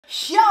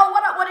Yo,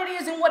 what up, what it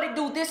is and what it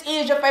do? This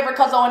is your favorite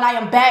Cuzzo and I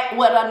am back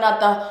with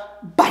another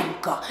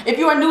banker. If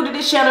you are new to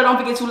this channel, don't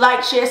forget to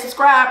like, share,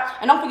 subscribe,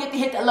 and don't forget to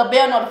hit that little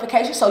bell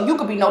notification so you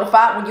can be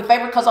notified when your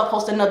favorite Cuzzo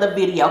posts another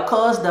video,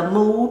 cause the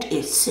mood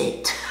is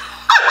set.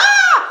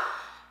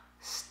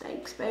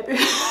 Steaks, baby.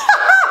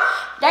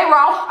 They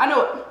raw. I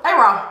know it. They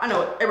raw. I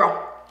know it. They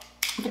raw.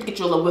 I'm gonna get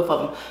you a little whiff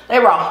of them. They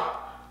raw.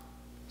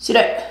 See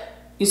that?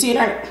 You see it,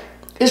 ain't it?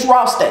 It's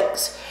raw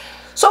steaks.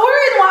 So the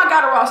reason why I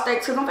got a raw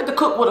steak, because I'm fit to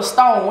cook with a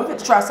stone. We're fit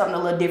to try something a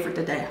little different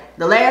today.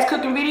 The last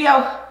cooking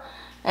video,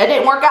 it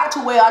didn't work out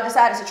too well. I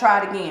decided to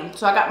try it again.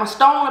 So I got my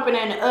stone up in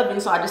there in the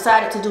oven. So I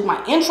decided to do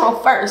my intro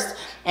first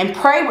and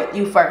pray with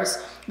you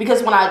first.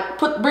 Because when I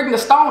bring the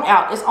stone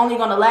out, it's only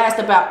gonna last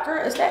about,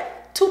 girl, is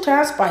that 2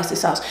 times spicy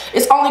sauce?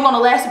 It's only gonna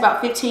last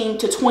about 15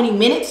 to 20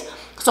 minutes.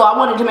 So I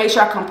wanted to make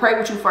sure I come pray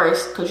with you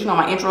first, because you know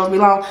my intros be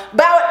long.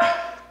 Bow it.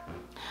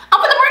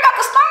 I'm gonna bring out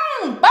the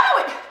stone. Bow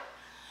it.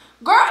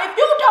 Girl, if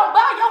you don't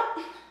bow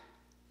your,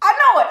 I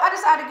know it. I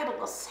decided to get a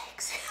little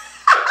sexy.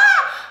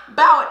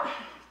 Bow it.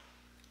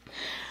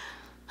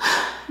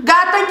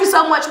 God, thank you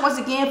so much once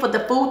again for the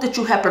food that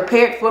you have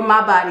prepared for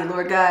my body,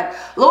 Lord God.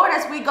 Lord,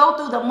 as we go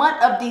through the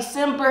month of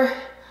December,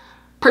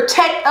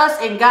 protect us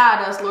and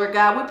guide us, Lord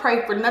God. We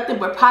pray for nothing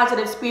but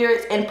positive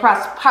spirits and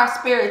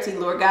prosperity,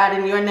 Lord God,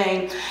 in your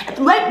name.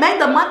 Make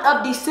the month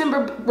of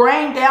December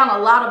rain down a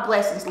lot of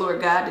blessings,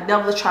 Lord God. The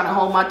devil is trying to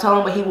hold my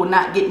tongue, but he will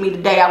not get me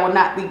today. I will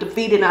not be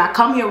defeated. And I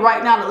come here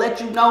right now to let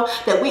you know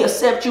that we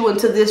accept you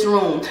into this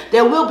room.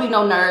 There will be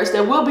no nerves.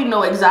 There will be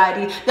no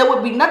anxiety. There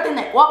will be nothing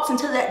that walks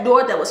into that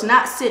door that was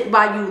not sent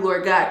by you,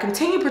 Lord God.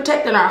 Continue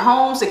protecting our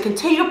homes and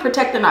continue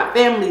protecting our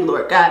family,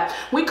 Lord God.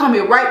 We come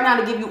here right now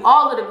to give you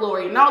all of the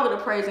glory and all of the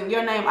praise. In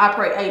your name I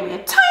pray,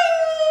 amen.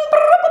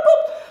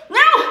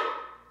 Now,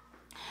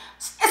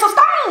 it's a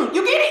stone.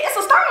 You get it? It's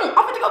a stone.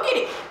 I'm going to go get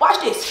it.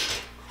 Watch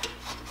this.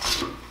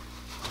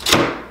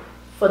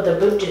 For the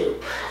voodoo.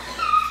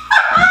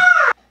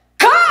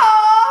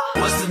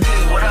 What's the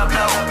deal? What up,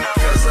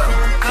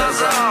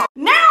 Cuzzo?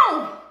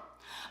 Now,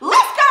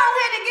 let's go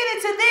ahead and get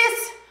into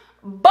this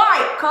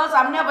bite, because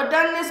I've never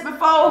done this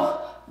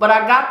before, but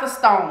I got the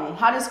stone.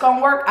 How this going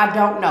to work, I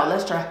don't know.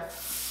 Let's try.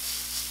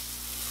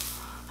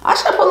 I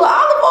should put a little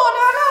olive oil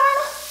down there.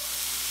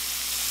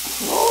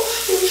 Oh,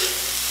 shit.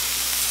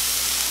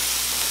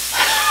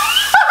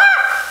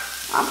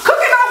 I'm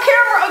cooking on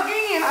camera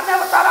again. I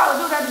never thought I would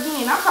do that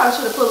again. I probably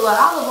should have put a little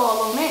olive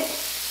oil on it.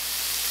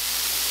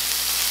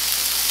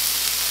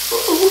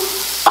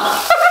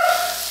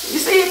 You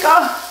see it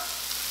go?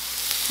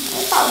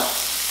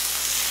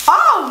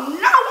 Oh,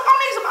 no. We're going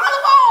to need some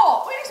olive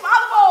oil. We need some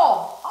olive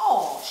oil.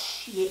 Oh,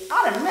 shit.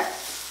 I done met.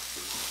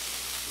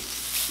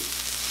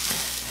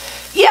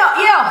 Yeah.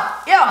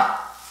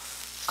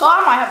 Cause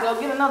I might have to go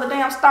get another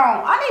damn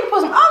stone. I need to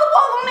put some olive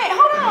oil on that.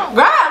 Hold on.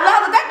 God,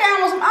 lather that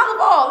down with some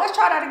olive oil. Let's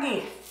try that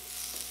again.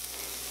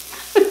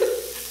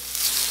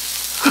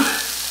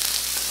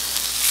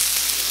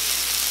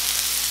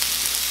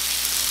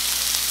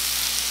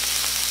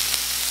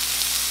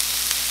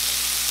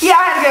 Yeah,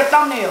 I had to get a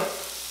thumbnail.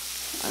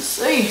 Let's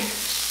see.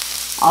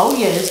 Oh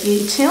yeah, it's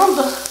getting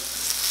tender.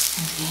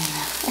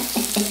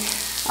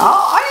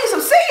 Oh, I need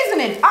some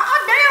seasoning. I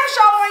damn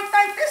sure ain't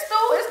think this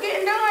stew is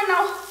getting done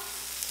though.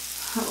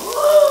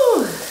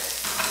 Ooh.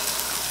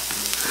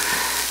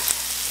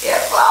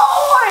 Yes,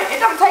 Lord. It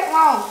don't take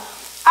long.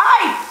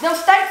 Alright, them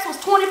steaks was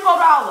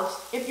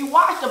 $24. If you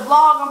watch the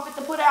vlog I'm fit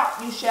to put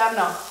out, you shall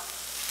know.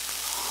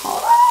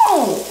 Hold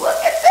on.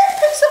 Look at that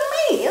piece of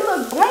meat. It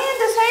looks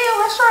bland as hell.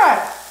 Let's try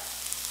it.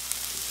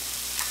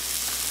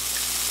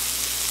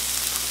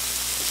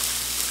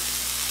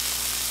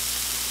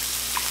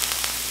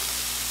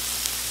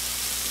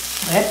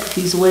 That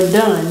piece wasn't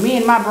done. Me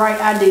and my bright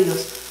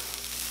ideas.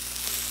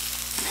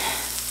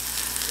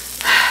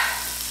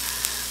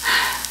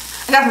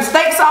 I got some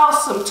steak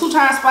sauce, some 2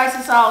 times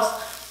spicy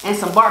sauce, and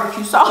some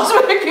barbecue sauce.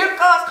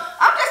 Because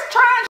I'm just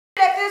trying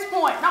shit at this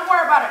point. Don't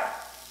worry about it.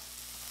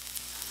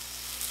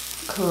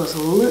 Because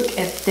look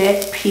at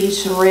that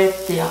piece right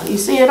there. You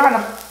see it on the...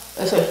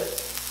 Let's see.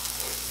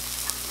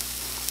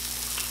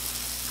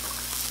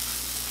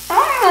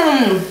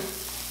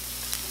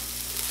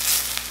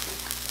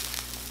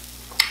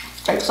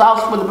 Steak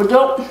sauce with the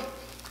potato.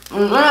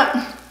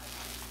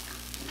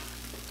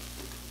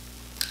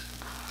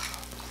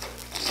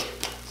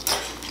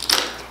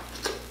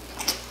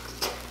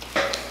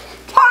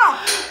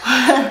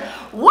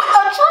 What a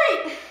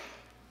treat!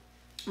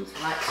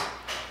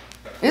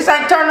 This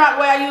ain't turned out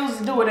the way I used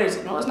to do it, is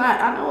it? No, it's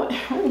not. I know it.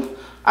 Alright,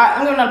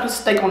 I'm gonna put another piece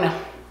of steak on there.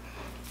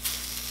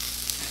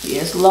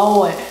 Yes,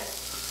 Lord.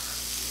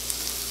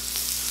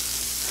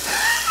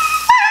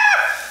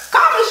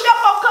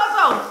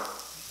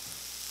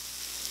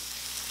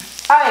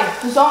 Hey,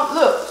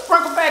 look,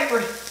 Sprinkle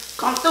Factory,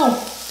 come through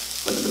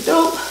with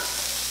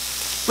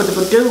the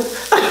badoop.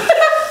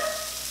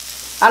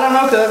 I don't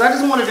know, cuz I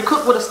just wanted to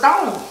cook with a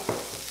stone.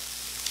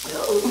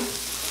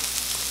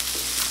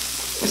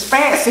 It's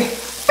fancy.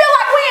 Feel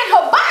like we in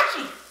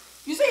hibachi.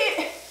 You see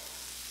it?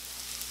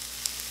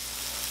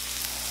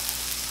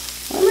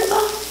 Let me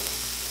know.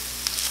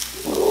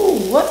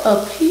 what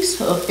a piece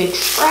of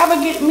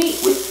extravagant meat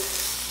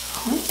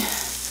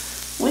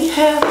we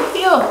have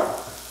here.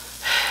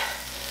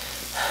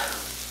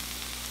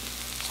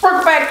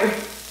 Pork Factory.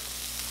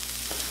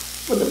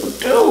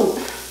 Dude.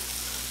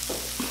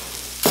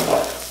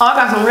 Oh, I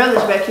got some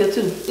relish back here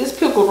too. It's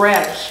pickled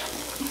radish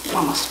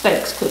while my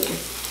steak's cooking.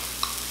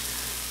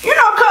 You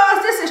know,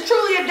 cuz this is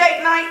truly a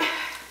date night.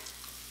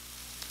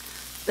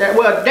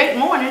 Well, date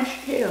morning,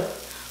 yeah.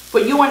 For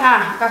you and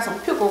I got some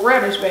pickled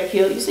radish back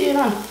here. You see it,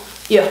 huh?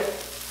 Yeah.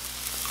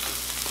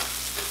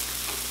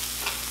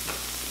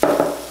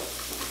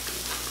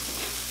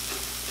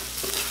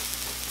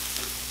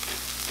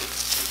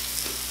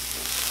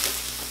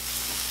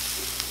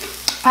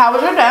 How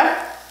was your day?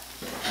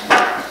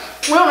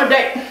 We're on a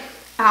date.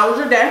 How was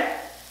your day?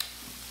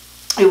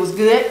 It was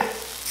good.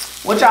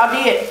 What y'all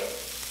did?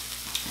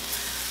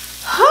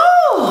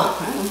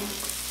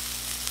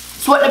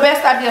 It's what the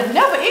best idea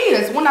never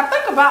is. When I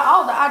think about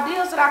all the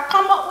ideas that I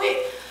come up with,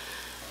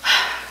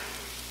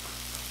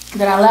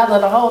 that I lather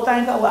the whole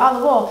thing up with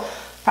olive oil,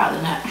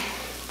 probably not.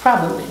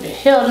 Probably the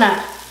hell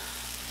not.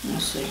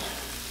 Let's see.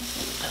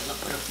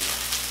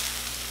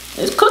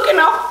 It's cooking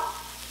though.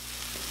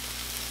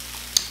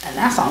 And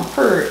that's on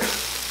purge.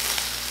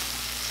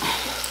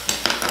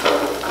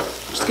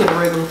 Just get a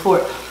regular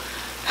fork.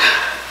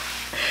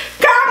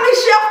 Comedy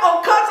chef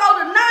on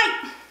Cuzzo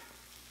tonight.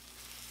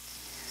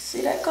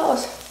 See that,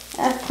 cuz?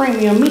 That's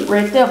premium meat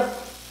right there.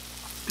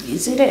 You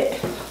see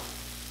that?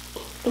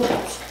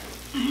 Oops.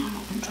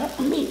 I'm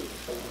dropping meat.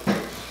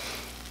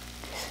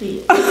 See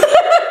it.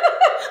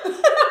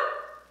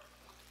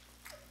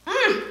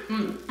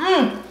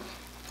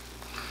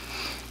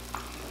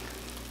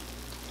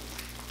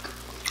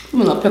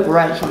 I'm gonna pickle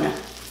radish on there.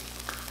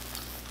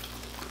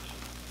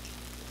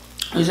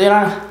 You see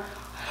that?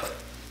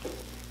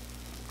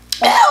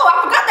 Ew, I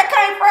forgot that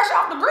came fresh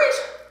off the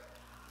grease.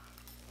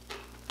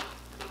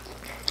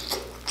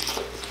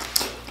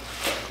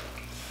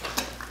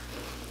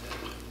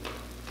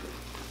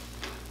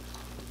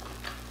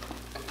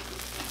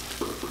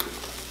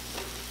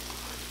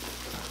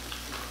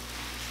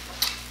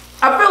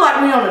 I feel like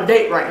we're on a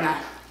date right now.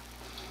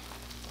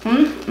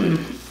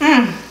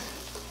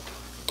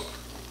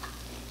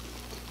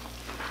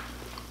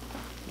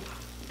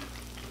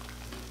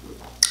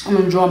 I'm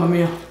enjoying my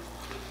meal.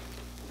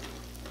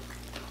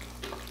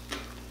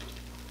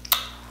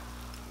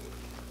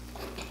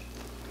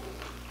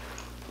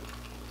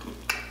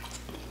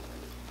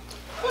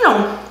 You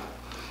know.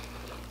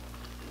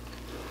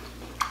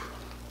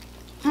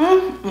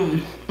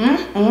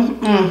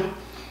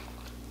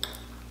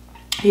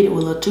 Hit it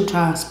with a little 2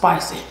 times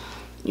spicy.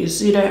 You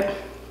see that?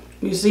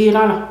 You see it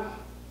on it?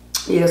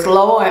 Yes,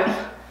 Lord.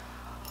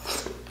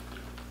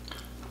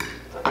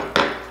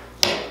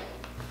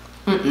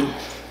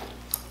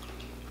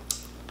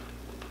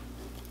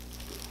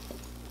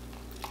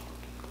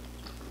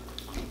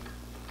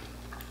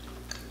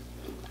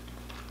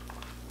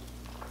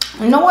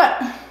 You know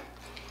what?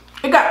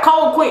 It got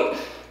cold quick.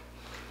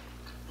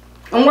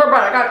 Don't worry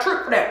about it. I got a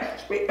trick for that.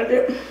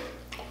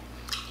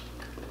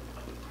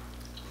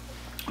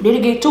 Did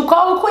it get too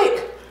cold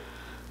quick?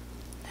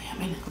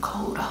 Damn, it's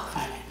cold off.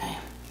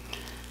 Damn.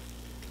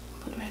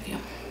 Put it back here.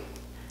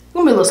 It's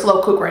gonna be a little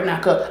slow cook right now,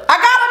 cuz I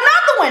got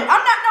another one.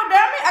 I'm not no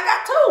damn it. I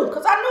got 2,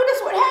 cause I knew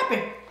this would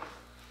happen.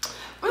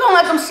 We're gonna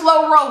let them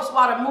slow roast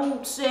while the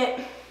mood set.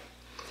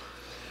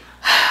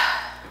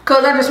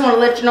 Cause I just want to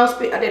let you know,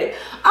 I did it.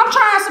 I'm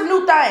trying some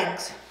new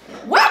things.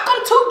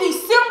 Welcome to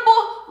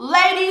December,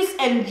 ladies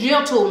and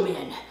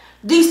gentlemen.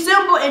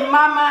 December in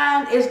my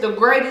mind is the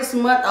greatest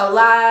month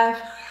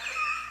alive.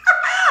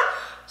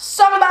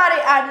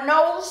 Somebody I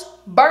know's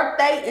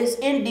birthday is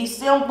in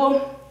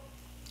December.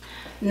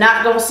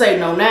 Not gonna say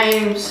no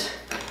names.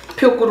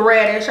 Pickled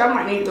radish. I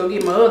might need to go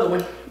get my other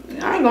one.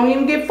 I ain't gonna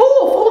even get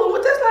fooling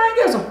with this thing,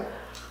 is them.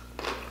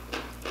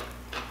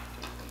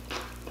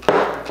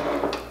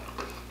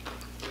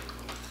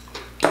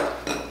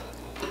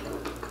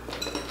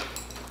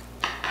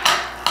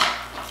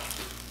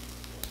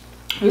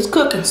 It's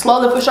cooking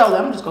slowly for sure.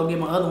 I'm just gonna get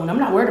my other one. I'm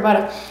not worried about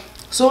it.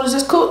 As soon as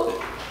it's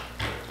cooked.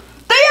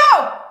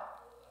 Theo!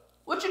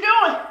 What you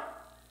doing?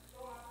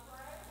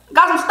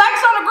 Got some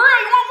steaks on the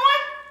grill. You want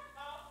one?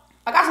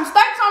 I got some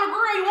steaks on the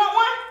grill. You want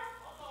one?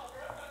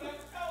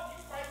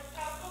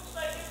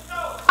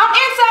 I'm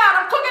inside.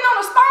 I'm cooking on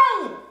a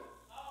stone.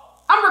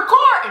 I'm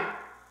recording.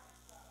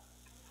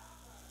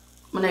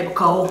 My neighbor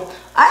Cole.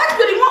 I asked him,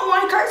 did he want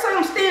one? He can't say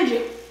I'm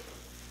stingy.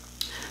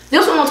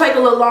 This one will take a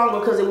little longer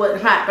because it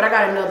wasn't hot, but I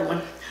got another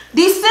one.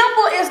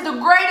 December is the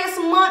greatest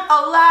month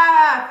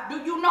alive. Do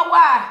you know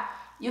why?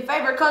 Your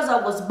favorite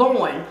cousin was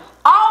born.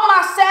 All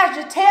my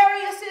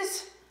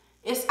Sagittariuses,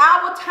 it's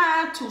our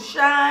time to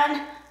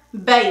shine,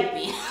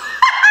 baby.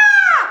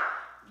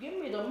 Give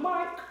me the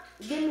mic.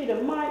 Give me the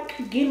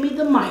mic. Give me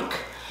the mic.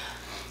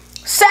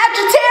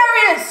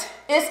 Sagittarius,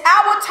 it's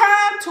our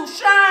time to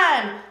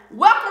shine.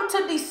 Welcome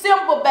to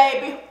December,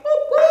 baby.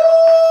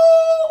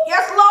 Woo-woo.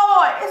 Yes,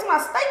 Lord. It's my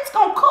steak's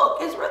gonna cook.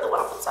 It's really what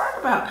I'm concerned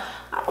about.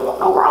 I don't want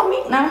no raw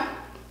meat now.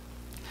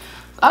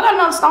 I got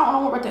another stone.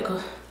 Don't worry about that,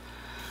 cuz.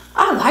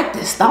 I like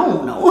this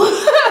stone though.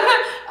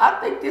 I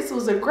think this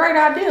was a great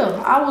idea.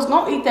 I was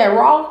gonna eat that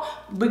raw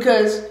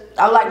because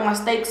I like my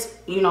steaks,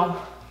 you know,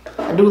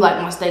 I do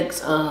like my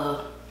steaks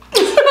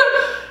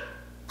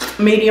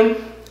medium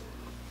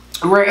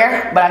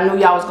rare, but I knew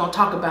y'all was gonna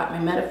talk about me.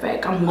 Matter of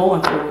fact, I'm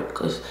going for it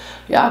because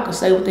y'all can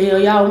say what the hell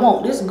y'all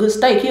want. This is a good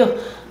steak here.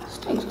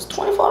 Steak is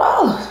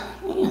 $24.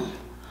 Damn.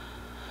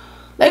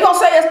 They gonna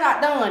say it's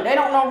not done. They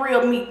don't know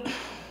real meat.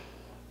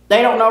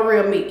 They don't know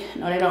real meat.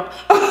 No, they don't.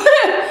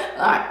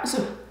 Alright,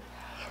 so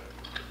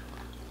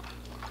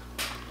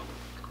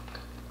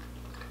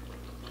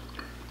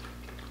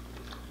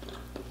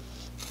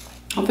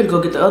I'm finna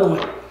go get the other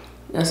one.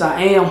 Yes,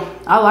 I am.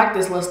 I like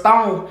this little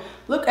stone.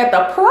 Look at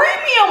the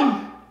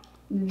premium,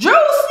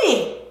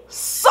 juicy,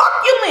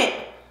 succulent.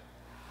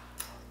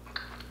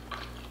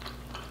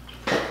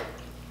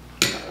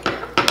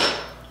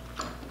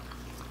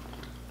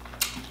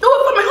 Do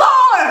it for me,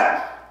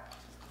 Lord.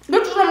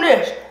 Get you some of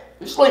this.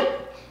 You sleep.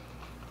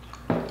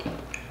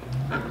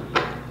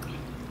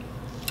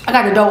 I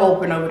got the door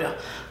open over there.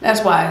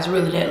 That's why it's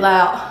really that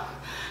loud.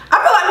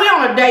 I feel like we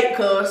on a date,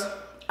 cuz.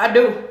 I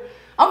do.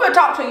 I'm gonna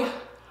talk to you.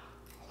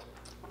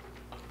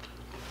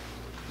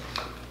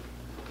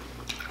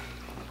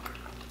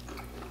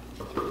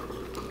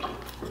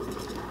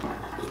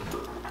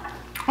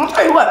 I'll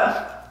tell you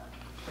what.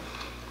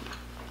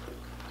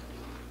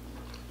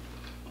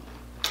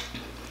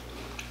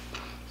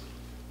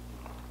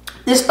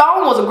 This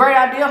stone was a great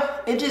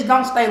idea. It just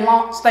don't stay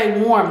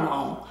warm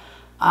long.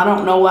 I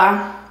don't know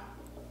why.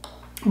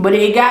 But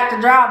it got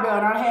the job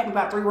done. I had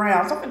about 3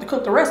 rounds. I'm going to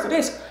cook the rest of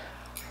this.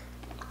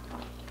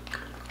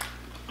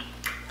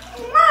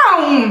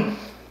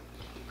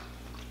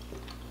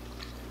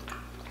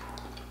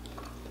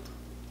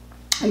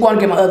 I'm going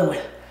to get my other one.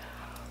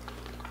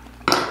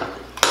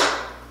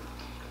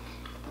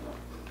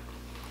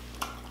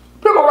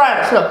 Pickle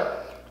rice. Look.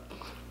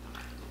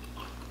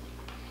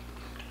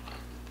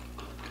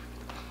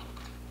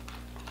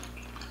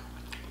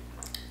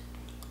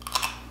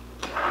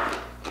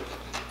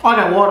 Oh, I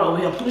got water over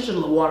here. This is a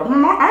little water.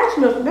 I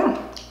actually left it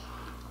down.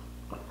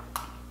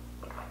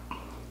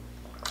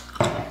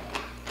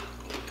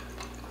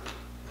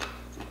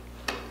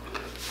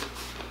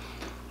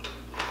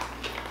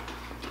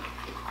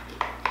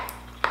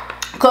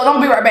 Cause I'm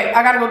gonna be right back.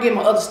 I gotta go get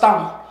my other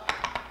stone.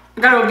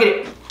 I gotta go get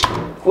it.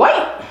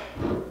 Wait.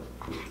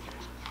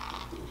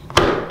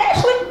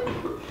 Ashley.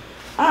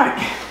 Alright.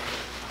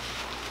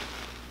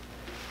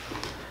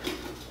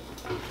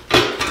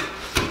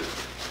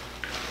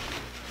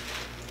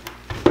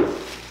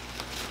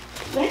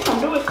 Damn,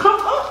 do it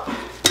come up?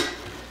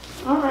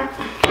 Alright.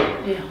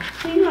 Yeah.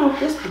 You know,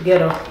 this is the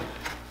ghetto.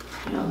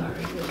 Y'all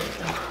already know that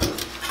though.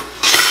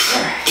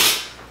 Alright.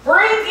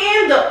 Bring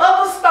in the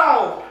other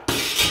stone.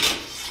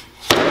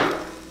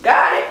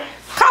 Got it.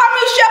 Call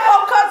me Chef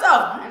Cuzzo.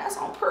 Man, that's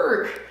on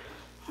purge.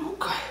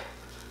 Okay.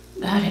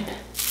 Got it.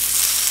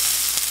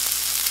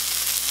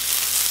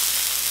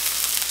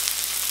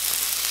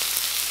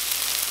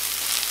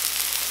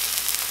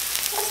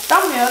 That's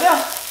thumbnail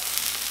there.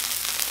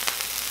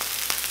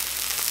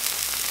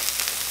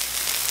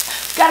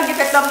 Gotta get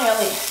that thumbnail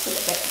in. Put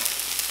that back.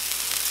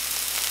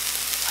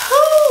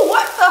 Whew,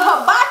 what the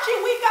hibachi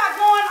we got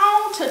going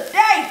on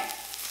today?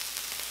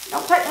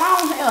 Don't take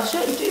long. Hell,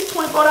 shouldn't these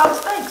 $24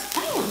 steaks?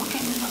 Damn, I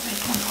can't believe I paid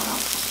 $24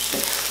 for some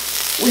steak.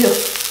 Will.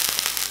 Okay.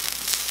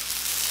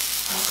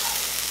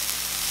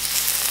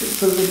 Should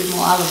put a little bit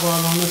more olive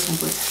oil on this one,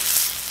 but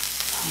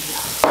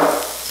yeah.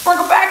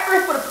 Sprinkle factory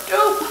for the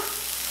dupe.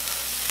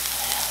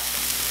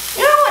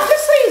 You know what?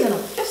 Just season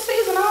them. Just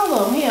season all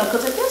of them here,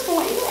 because at this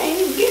point you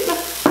ain't even getting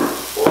them.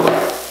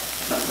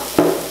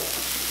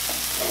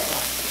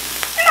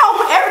 You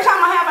know, every time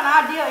I have an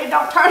idea, it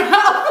don't turn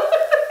out.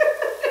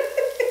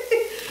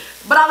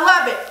 But I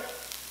love it.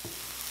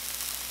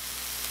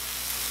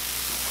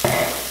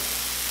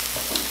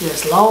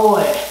 Yes,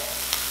 Lord.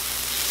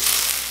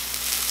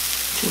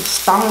 To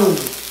stone.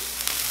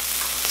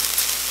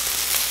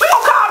 We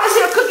gonna call this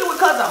here cooking with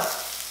Cuzzo.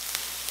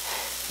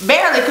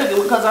 Barely cooking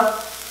with Cuzzo.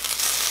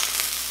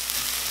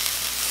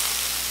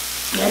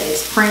 That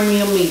is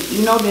premium meat.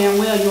 You know damn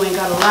well you ain't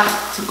got a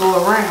lot to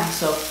go around,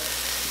 so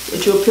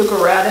get you a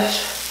pickle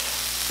radish.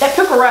 That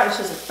pickle radish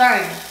is a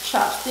thing.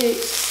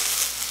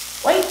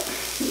 Chopsticks. Wait.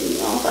 You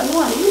know if I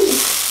know how to use it.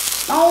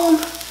 Stone,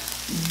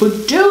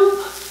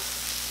 badoop,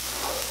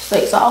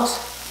 steak sauce.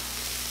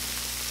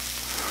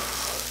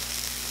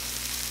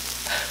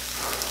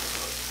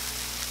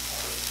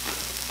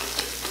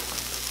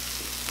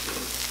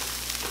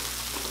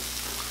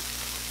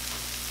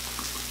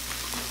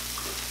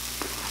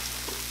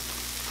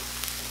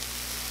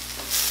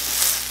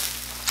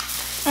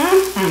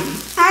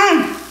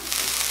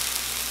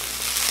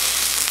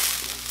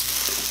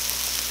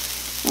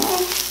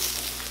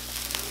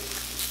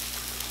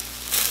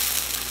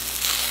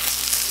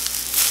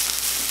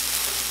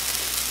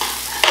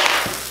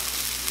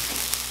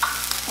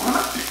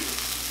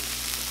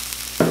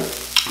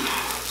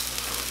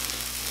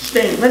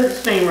 Let it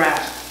steam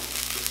rise.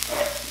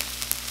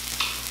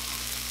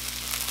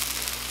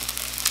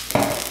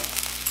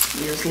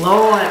 Yes,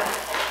 Lord.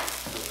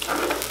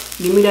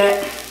 Give me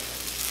that.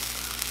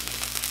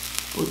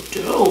 Oh,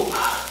 dope.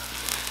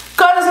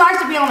 Cause it's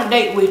nice to be on a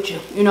date with you.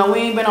 You know, we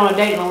ain't been on a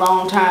date in a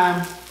long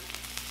time.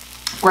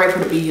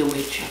 Grateful to be here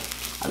with you.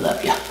 I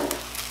love you.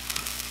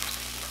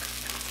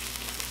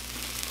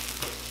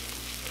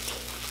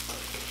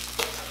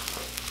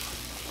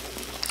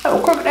 Oh,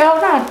 crooked the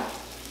hell down.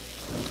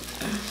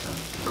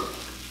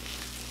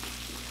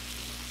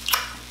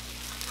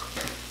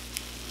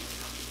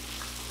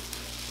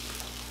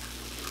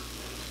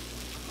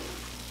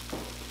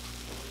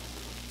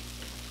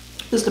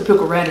 This is the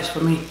pickled radish for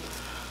me.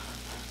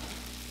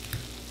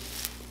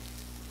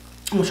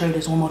 I'm gonna show you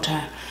this one more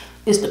time.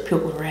 It's the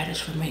pickled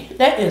radish for me.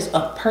 That is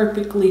a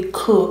perfectly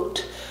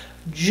cooked,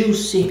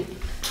 juicy.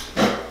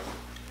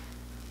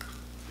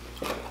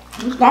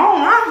 It's gone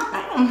now.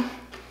 Damn.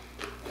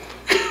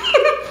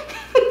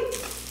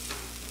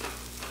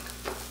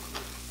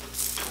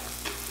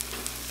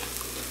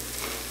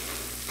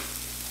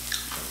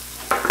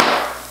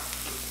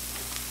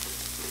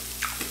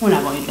 We're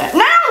not gonna eat that.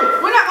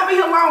 No! We're not gonna be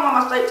here long while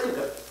my steak's cooking.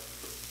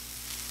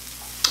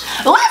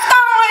 Let's go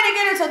ahead and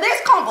get into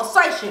this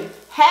conversation.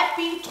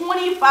 Happy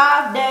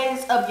 25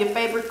 days of your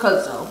favorite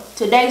Cuzzo.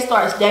 Today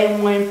starts day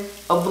 1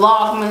 of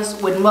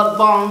Vlogmas with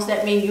mukbangs.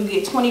 That means you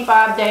get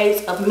 25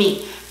 days of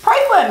me. Pray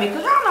for me,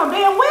 because y'all know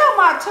damn well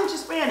my attention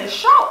span is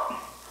short.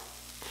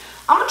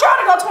 I'm gonna try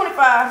to go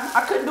 25.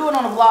 I couldn't do it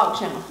on a vlog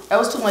channel. That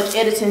was too much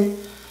editing.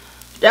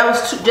 That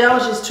was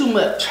just too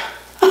much.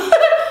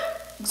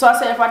 So I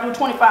said if I do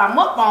 25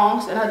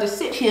 mukbangs and I just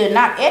sit here and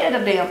not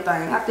edit a damn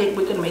thing, I think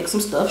we can make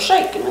some stuff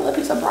shake. Give me a little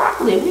piece of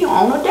broccoli. We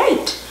on a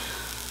date.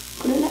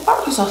 Put in that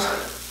barbecue sauce.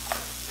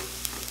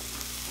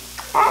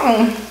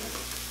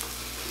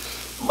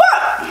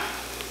 But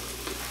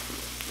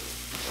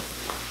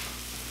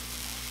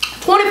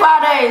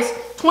 25 days,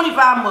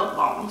 25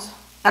 mukbangs.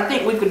 I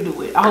think we can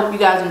do it. I hope you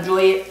guys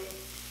enjoy it.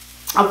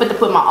 I'm fit to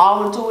put my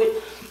all into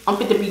it. I'm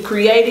fit to be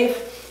creative.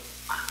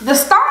 The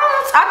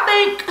stones, I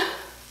think,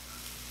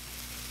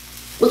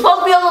 we're supposed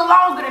to be a little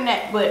longer than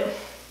that, but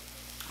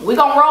we're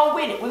gonna roll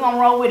with it. We're gonna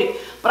roll with it.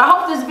 But I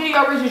hope this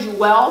video reaches you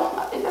well.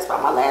 I think that's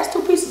about my last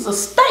 2 pieces of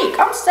steak.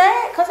 I'm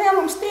sad because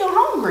I'm still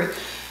hungry.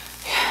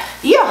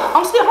 Yeah,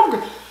 I'm still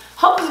hungry.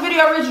 Hope this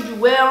video reaches you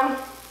well.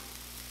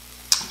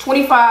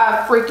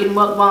 25 freaking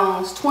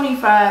mukbangs,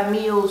 25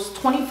 meals,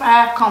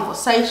 25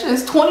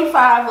 conversations,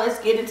 25 let's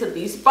get into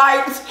these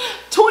fights,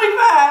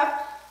 25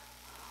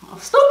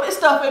 stupid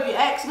stuff if you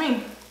ask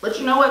me. But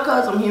you know what,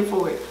 cuz I'm here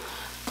for it.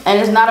 And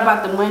it's not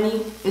about the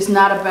money. It's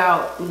not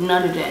about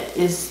none of that.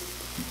 It's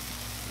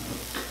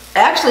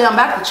actually, I'm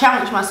about to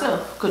challenge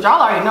myself. Because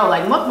y'all already know,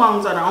 like,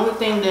 mukbangs are the only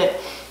thing that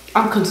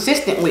I'm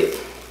consistent with.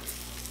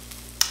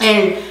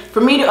 And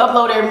for me to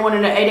upload every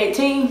morning at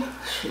 8:18,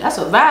 that's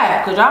a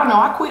vibe. Because y'all know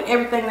I quit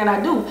everything that I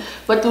do.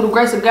 But through the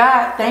grace of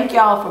God, thank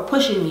y'all for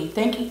pushing me.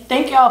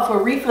 Thank y'all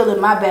for refilling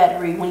my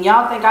battery. When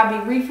y'all think I be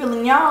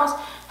refilling y'all's,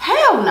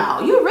 hell no.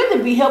 You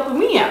really be helping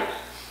me out.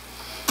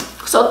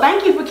 So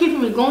thank you for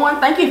keeping me going.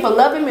 Thank you for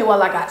loving me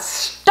while I got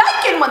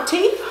steak in my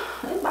teeth.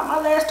 That's about my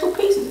last 2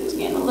 pieces. It's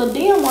getting a little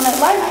dim on that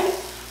light, ain't it?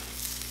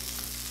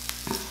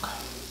 Okay.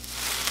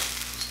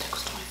 Steak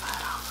was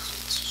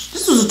 $25.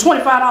 This was a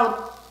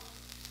 $25.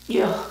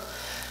 Yeah.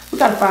 We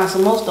gotta find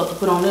some more stuff to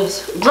put on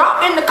this.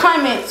 Drop in the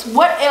comments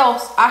what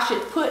else I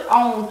should put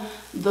on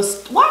the...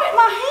 Why did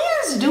my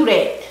hands do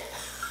that?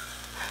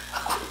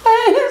 What the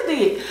hands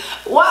did?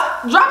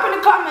 What? Drop in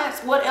the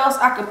comments what else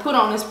I could put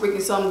on this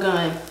freaking some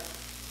gun.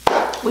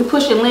 We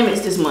pushing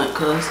limits this month,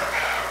 cuz.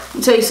 Let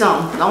me tell you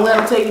something. Don't let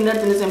them tell you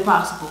nothing is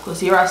impossible, because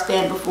here I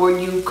stand before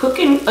you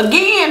cooking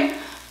again.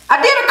 I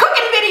did a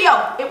cooking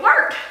video. It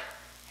worked.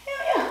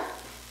 Hell yeah.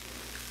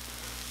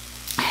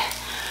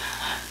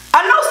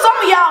 I know some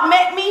of y'all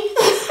met me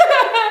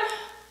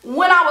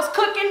when I was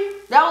cooking.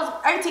 That was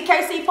Auntie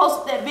KC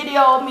posted that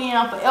video of me, and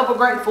I'm forever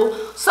grateful.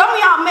 Some of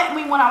y'all met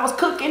me when I was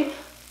cooking.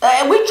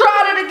 And we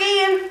tried it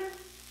again.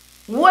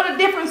 What a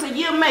difference a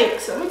year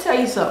makes. Let me tell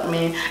you something,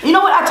 man. You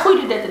know what? I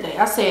tweeted that today.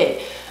 I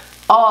said,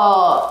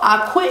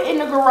 I quit in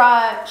the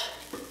garage.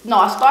 No,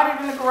 I started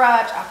in the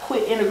garage. I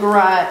quit in the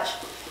garage.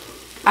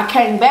 I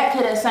came back to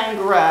that same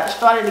garage.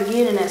 Started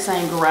again in that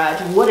same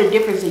garage. And what a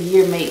difference a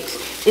year makes.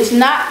 It's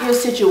not your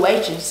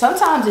situation.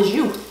 Sometimes it's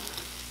you.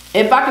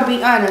 If I could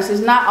be honest,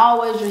 it's not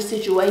always your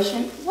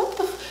situation. What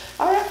the?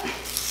 All right.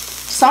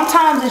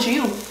 Sometimes it's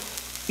you.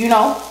 You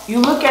know, you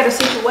look at a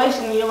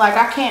situation and you're like,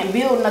 I can't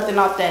build nothing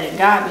off that. And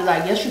God be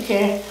like, yes, you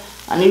can.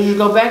 I need you to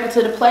go back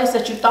into the place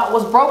that you thought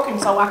was broken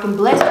so I can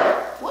bless it.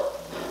 What?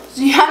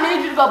 See, I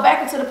need you to go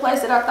back into the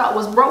place that I thought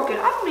was broken.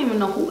 I don't even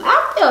know who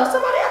out there.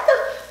 Somebody out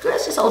there. Girl,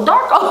 it's just so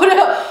dark over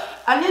there.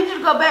 I need you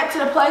to go back to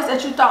the place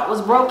that you thought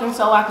was broken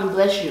so I can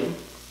bless you.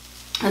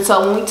 And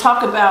so when we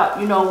talk about,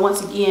 you know,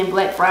 once again,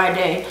 Black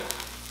Friday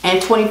and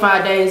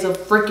 25 days of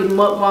freaking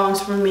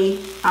mukbangs for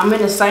me, I'm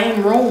in the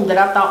same room that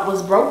I thought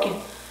was broken.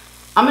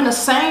 I'm in the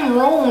same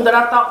room that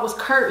I thought was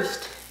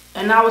cursed.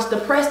 And I was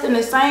depressed in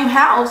the same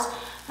house.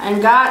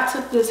 And God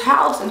took this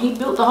house and he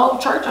built the whole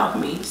church off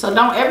me. So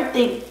don't ever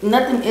think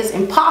nothing is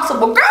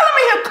impossible. Girl, let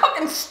me here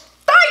cooking steak.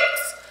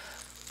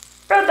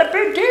 That's a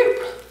big deep.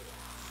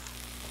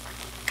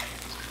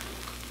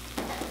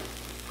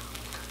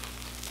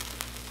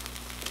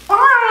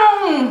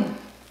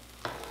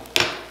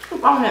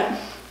 On it.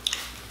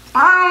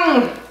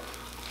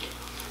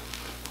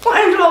 What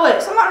angel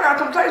it? Somebody gotta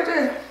come taste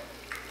this.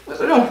 What's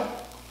it doing?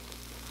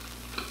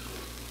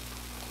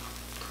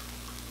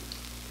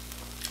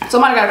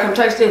 Somebody gotta come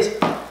taste this.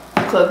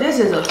 Cause this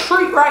is a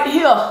treat right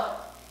here.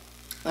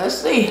 Let's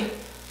see.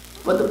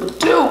 For the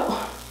two.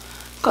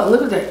 Cause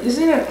look at that. You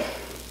see that?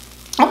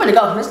 I'm gonna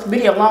go. This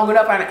video long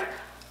enough on it.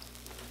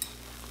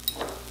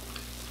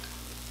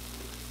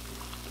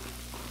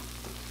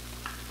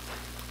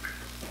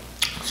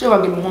 See if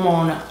I give me one more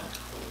on that.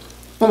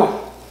 One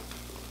more.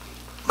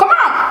 Come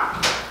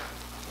on!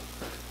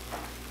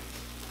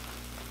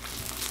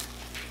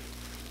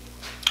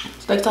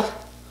 Steak sauce?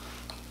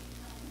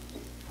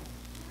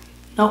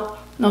 No?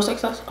 No steak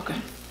sauce? Okay.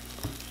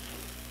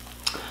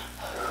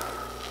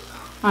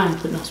 I ain't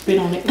put no spit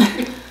on it.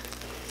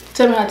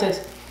 Tell me how it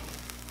tastes.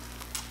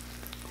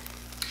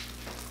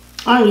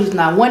 I ain't using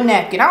not one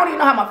napkin. I don't even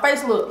know how my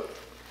face look.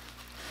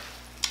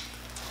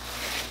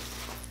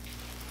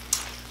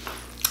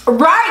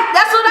 Right,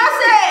 that's what I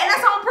said, and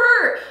that's on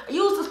purr. I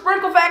used the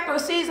sprinkle factor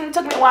of seasoning. It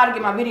took me a while to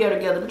get my video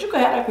together, but you can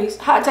have that piece.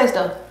 How it tastes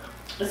though?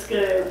 It's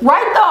good.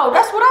 Right though,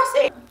 that's what I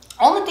said.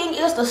 Only thing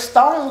is the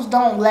stones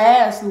don't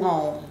last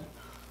long.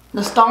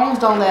 The stones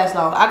don't last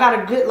long. I got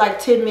a good like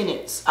 10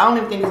 minutes. I don't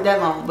even think it's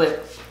that long,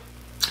 but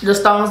the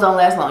stones don't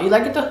last long. You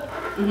like it though?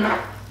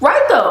 Mm-hmm.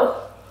 Right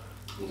though.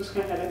 I'm just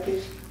gonna have that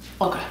piece.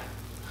 Okay.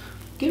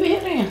 Give it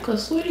here then,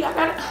 cause sweetie, I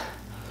got it.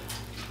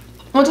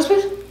 Want this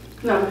piece?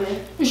 No, I'm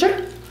good. You sure?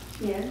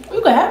 Yeah.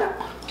 You can have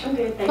it. I'm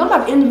good, thank I'm you.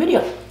 about to end the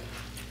video.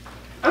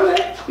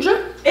 Okay. You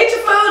sure? Eat your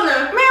food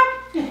now.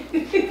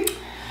 Ma'am.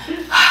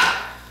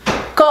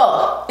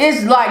 Cause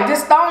it's like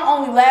this stone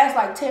only lasts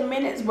like 10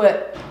 minutes,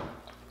 but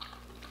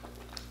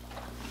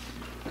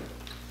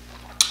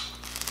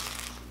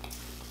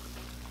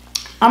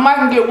I might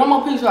can get one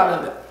more piece out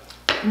of it.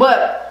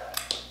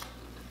 But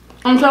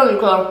I'm telling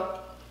you, cause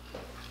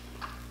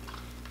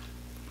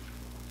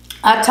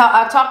I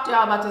talk to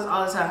y'all about this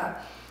all the time.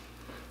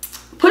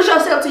 Push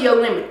yourself to your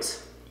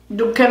limits.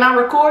 Can I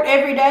record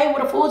every day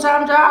with a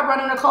full-time job,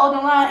 running a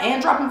clothing line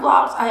and dropping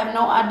vlogs? I have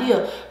no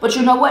idea. But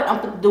you know what? I'm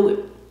gonna do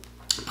it.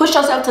 Push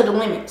yourself to the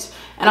limits.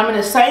 And I'm in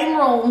the same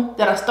room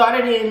that I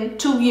started in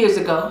 2 years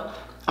ago.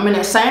 I'm in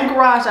that same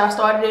garage that I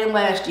started in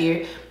last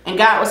year. And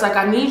God was like,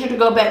 I need you to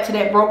go back to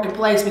that broken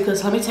place,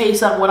 because let me tell you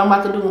something, what I'm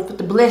about to do with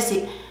the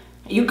blessing.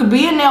 You could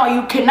be in there or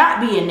you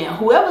cannot be in there.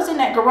 Whoever's in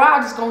that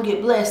garage is going to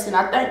get blessed. And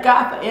I thank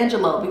God for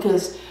Angelo,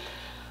 because,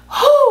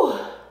 whew,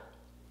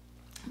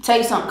 tell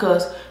you something,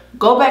 cuz,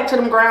 go back to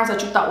them grounds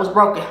that you thought was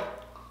broken.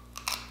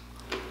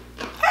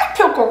 That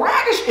pickle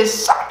radish is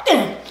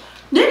something.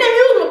 Then they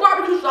use my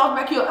barbecue sauce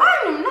back here. I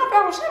didn't even know if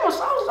I was seeing my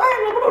sauce.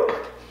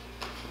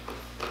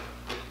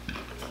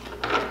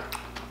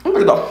 I'm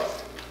gonna go.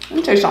 Let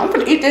me tell you something. I'm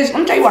gonna eat this. Let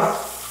me tell you what.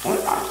 I'm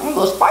a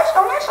little spicy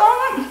on that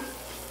side.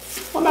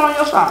 What about on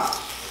your side?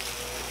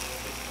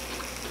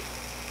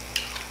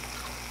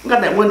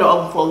 Got that window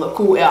open for a little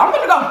cool air. I'm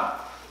gonna go.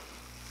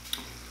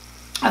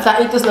 After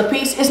I eat this little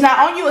piece, it's not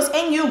on you, it's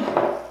in you.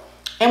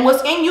 And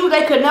what's in you,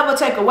 they could never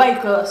take away,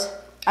 cuz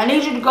I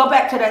need you to go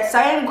back to that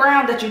same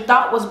ground that you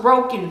thought was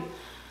broken.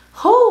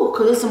 Whew,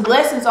 cause there's some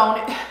blessings on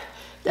it.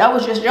 That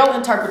was just your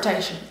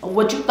interpretation of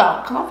what you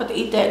thought. Come on, I'm to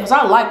eat that, cause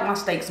I like my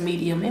steaks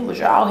medium. It was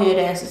y'all head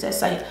asses that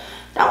say,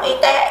 don't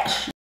eat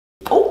that.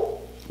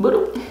 Oh, but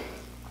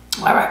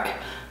all right,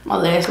 my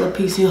last little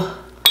piece here.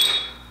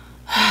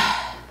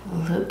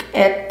 Look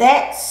at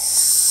that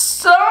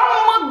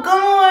summer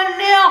gun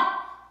now.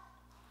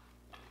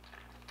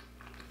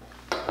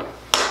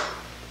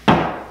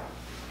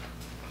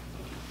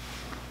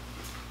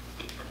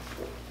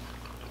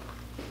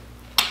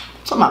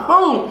 To my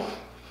phone.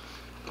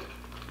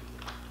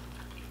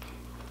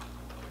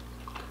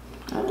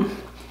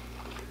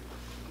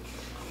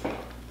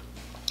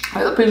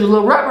 That piece of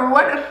little rubber,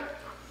 wasn't it?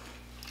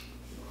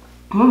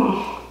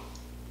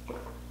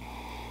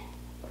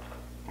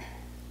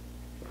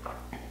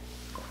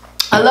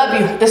 I love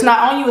you. It's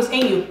not on you, it's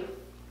in you.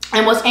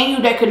 And what's in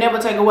you that could never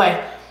take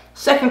away.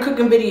 Second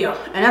cooking video,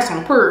 and that's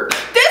on purge.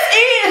 This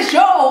is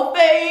your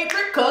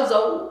favorite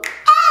Cuzzo.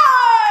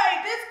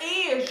 This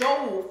is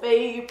your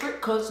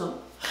favorite Cuzzo.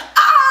 You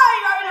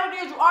already know what it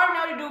is. You already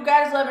know what to do.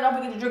 Guys, love it. Don't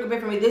forget to drink a bit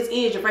for me. This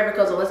is your favorite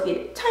Cuzzo. Let's get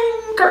it.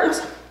 Ting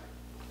curtains.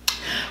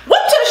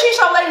 Welcome to the She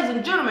Show, ladies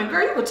and gentlemen.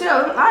 Girl, you can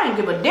tell I ain't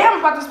give a damn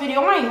about this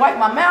video. I ain't wipe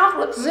my mouth.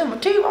 What's in my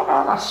teeth? I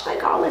got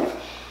steak all in it.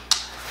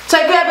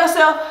 Take care of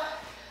yourself.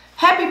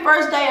 Happy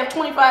first day of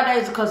 25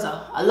 days of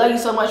Cuzzo. I love you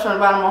so much from the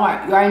bottom of my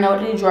heart. You already know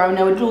what it is. You already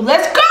know what to do.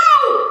 Let's go!